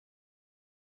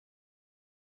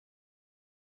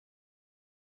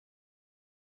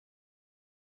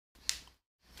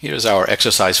Here's our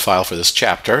exercise file for this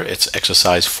chapter. It's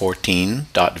exercise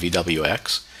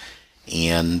 14.vwx.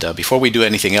 And before we do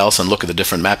anything else and look at the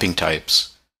different mapping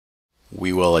types,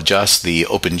 we will adjust the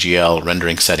OpenGL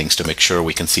rendering settings to make sure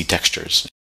we can see textures.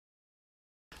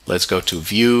 Let's go to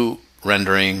View,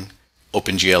 Rendering,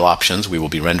 OpenGL Options. We will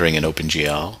be rendering in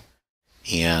OpenGL.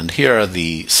 And here are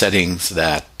the settings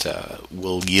that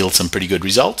will yield some pretty good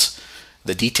results.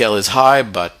 The detail is high,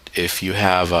 but if you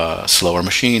have a slower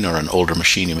machine or an older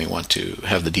machine, you may want to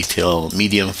have the detail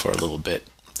medium for a little bit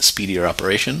speedier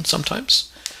operation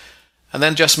sometimes. And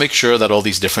then just make sure that all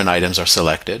these different items are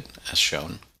selected as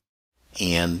shown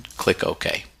and click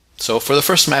OK. So for the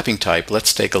first mapping type,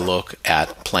 let's take a look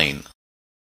at plane.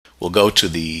 We'll go to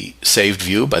the saved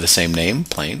view by the same name,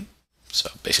 plane. So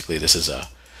basically this is a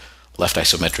left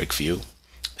isometric view.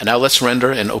 And now let's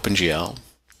render in OpenGL.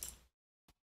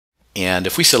 And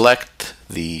if we select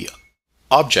the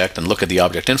object and look at the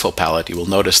object info palette, you will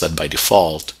notice that by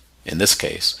default, in this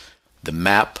case, the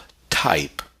map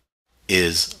type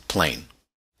is plane.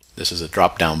 This is a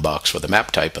drop-down box for the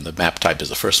map type, and the map type is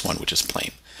the first one, which is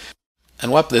plane. And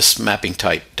what this mapping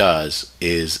type does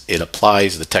is it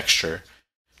applies the texture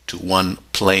to one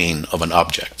plane of an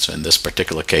object. So in this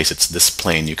particular case, it's this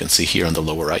plane you can see here on the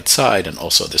lower right side, and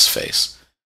also this face.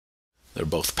 They're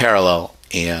both parallel,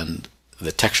 and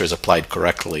the texture is applied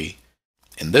correctly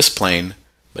in this plane,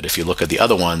 but if you look at the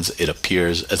other ones, it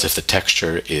appears as if the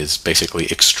texture is basically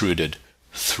extruded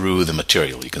through the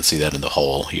material. You can see that in the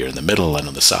hole here in the middle and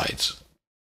on the sides.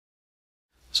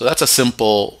 So that's a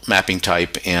simple mapping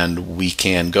type, and we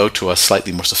can go to a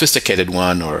slightly more sophisticated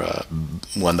one, or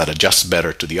one that adjusts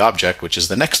better to the object, which is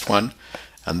the next one,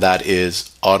 and that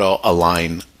is Auto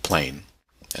Align Plane.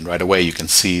 And right away you can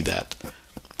see that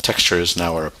textures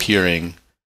now are appearing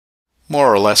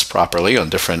more or less properly on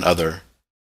different other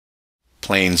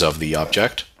planes of the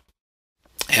object.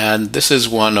 And this is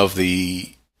one of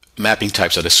the mapping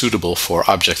types that is suitable for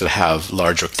objects that have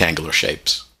large rectangular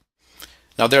shapes.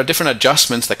 Now there are different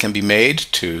adjustments that can be made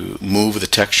to move the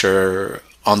texture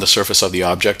on the surface of the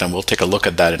object, and we'll take a look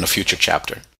at that in a future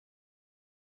chapter.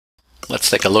 Let's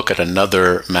take a look at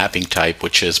another mapping type,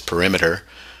 which is perimeter.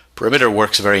 Perimeter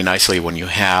works very nicely when you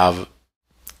have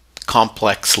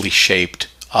complexly shaped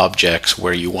objects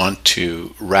where you want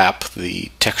to wrap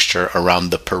the texture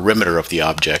around the perimeter of the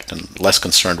object, and less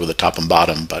concerned with the top and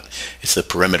bottom, but it's the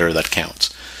perimeter that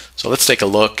counts. So let's take a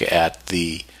look at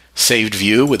the saved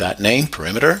view with that name,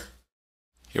 perimeter.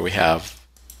 Here we have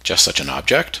just such an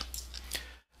object.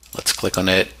 Let's click on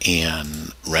it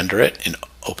and render it in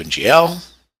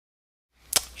OpenGL.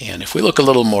 And if we look a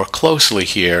little more closely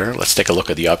here, let's take a look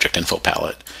at the object info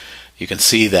palette. You can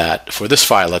see that for this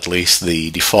file at least,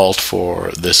 the default for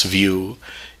this view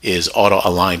is Auto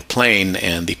Align Plane,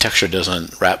 and the texture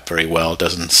doesn't wrap very well,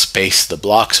 doesn't space the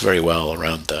blocks very well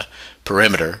around the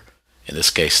perimeter, in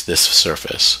this case this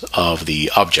surface of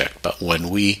the object. But when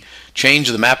we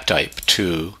change the map type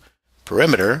to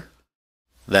perimeter,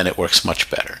 then it works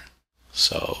much better.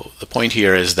 So the point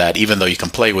here is that even though you can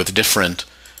play with different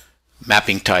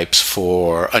mapping types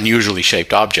for unusually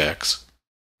shaped objects,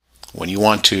 when you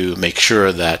want to make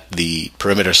sure that the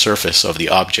perimeter surface of the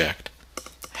object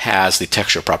has the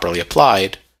texture properly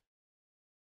applied,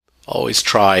 always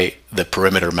try the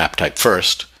perimeter map type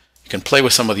first. You can play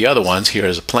with some of the other ones. Here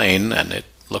is a plane, and it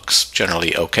looks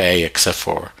generally okay, except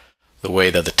for the way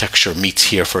that the texture meets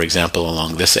here, for example,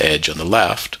 along this edge on the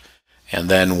left. And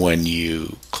then when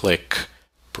you click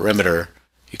perimeter,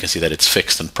 you can see that it's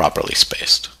fixed and properly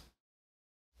spaced.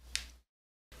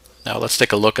 Now let's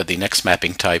take a look at the next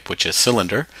mapping type, which is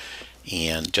cylinder.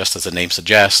 And just as the name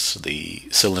suggests, the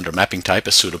cylinder mapping type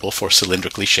is suitable for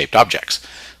cylindrically shaped objects.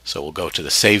 So we'll go to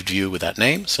the saved view with that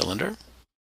name, cylinder.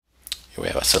 Here we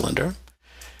have a cylinder.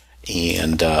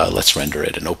 And let's render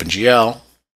it in OpenGL.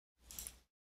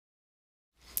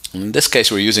 In this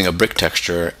case, we're using a brick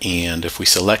texture, and if we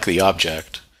select the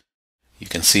object, you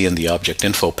can see in the object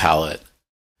info palette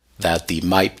that the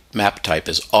map type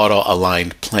is Auto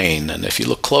Aligned Plane. And if you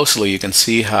look closely, you can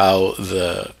see how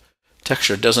the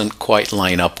texture doesn't quite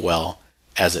line up well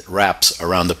as it wraps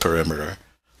around the perimeter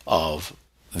of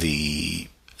the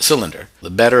cylinder.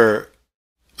 The better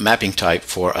mapping type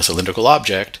for a cylindrical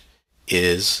object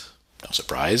is, no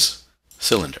surprise,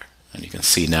 cylinder. And you can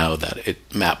see now that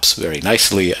it maps very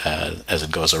nicely as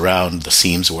it goes around. The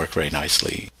seams work very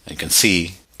nicely. And you can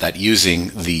see that using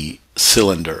the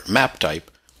cylinder map type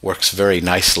works very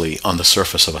nicely on the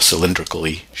surface of a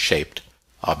cylindrically shaped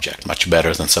object, much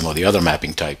better than some of the other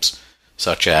mapping types,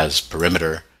 such as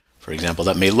perimeter, for example,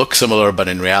 that may look similar, but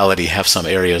in reality have some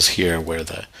areas here where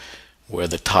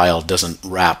the tile doesn't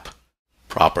wrap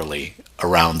properly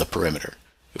around the perimeter.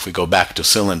 if we go back to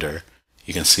cylinder,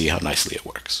 you can see how nicely it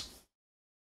works.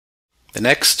 The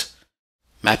next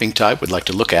mapping type we'd like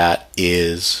to look at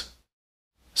is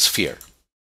sphere.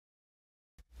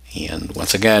 And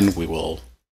once again, we will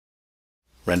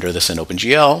render this in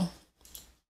OpenGL.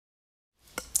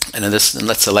 And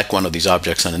let's select one of these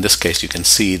objects, and in this case you can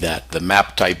see that the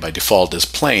map type by default is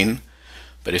plane,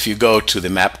 but if you go to the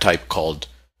map type called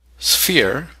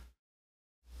sphere,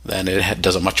 then it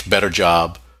does a much better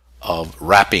job of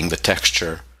wrapping the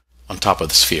texture on top of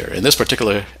the sphere. In this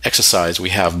particular exercise we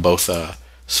have both a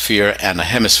sphere and a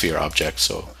hemisphere object,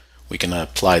 so we can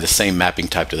apply the same mapping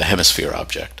type to the hemisphere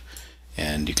object,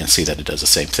 and you can see that it does the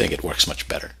same thing. It works much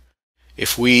better.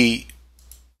 If we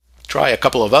try a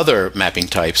couple of other mapping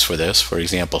types for this, for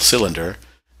example cylinder,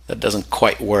 that doesn't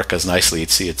quite work as nicely. You'd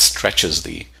see it stretches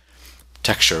the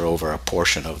texture over a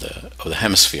portion of the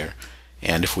hemisphere,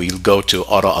 and if we go to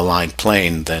auto-align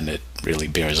plane, then it really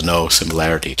bears no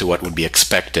similarity to what would be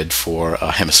expected for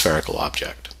a hemispherical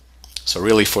object. So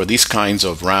really, for these kinds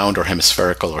of round or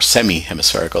hemispherical or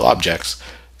semi-hemispherical objects,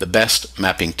 the best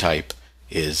mapping type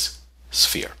is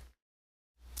sphere.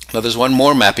 Now there's one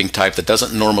more mapping type that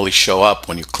doesn't normally show up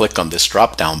when you click on this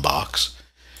drop-down box,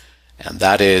 and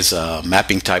that is a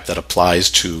mapping type that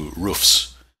applies to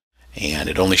roofs. And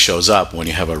it only shows up when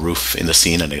you have a roof in the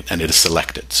scene and it is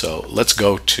selected. So let's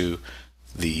go to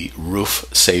the roof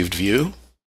saved view.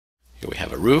 Here we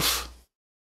have a roof,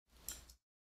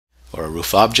 or a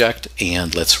roof object,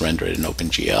 and let's render it in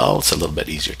OpenGL. It's a little bit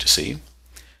easier to see.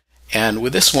 And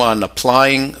with this one,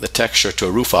 applying the texture to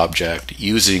a roof object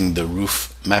using the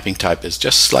roof mapping type is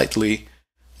just slightly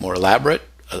more elaborate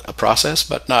a process,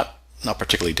 but not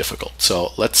particularly difficult.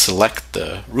 So let's select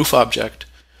the roof object.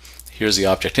 Here's the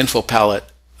object info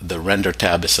palette. The render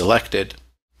tab is selected,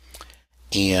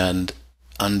 and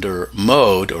under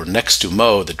mode, or next to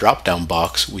mode, the drop-down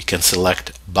box, we can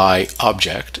select by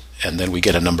object, and then we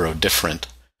get a number of different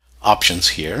options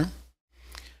here.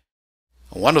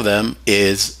 One of them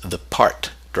is the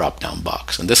part drop-down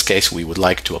box. In this case, we would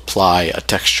like to apply a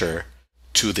texture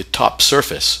to the top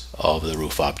surface of the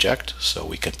roof object. So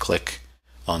we can click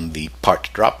on the part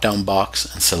drop-down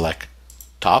box and select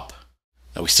top.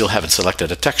 Now we still haven't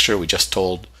selected a texture. We just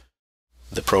told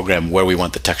the program where we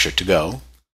want the texture to go.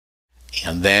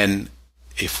 And then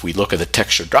if we look at the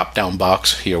texture drop-down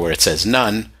box here where it says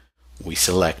none, we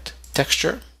select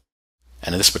texture.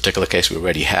 And in this particular case, we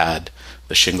already had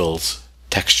the shingles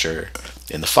texture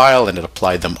in the file, and it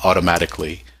applied them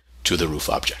automatically to the roof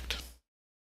object.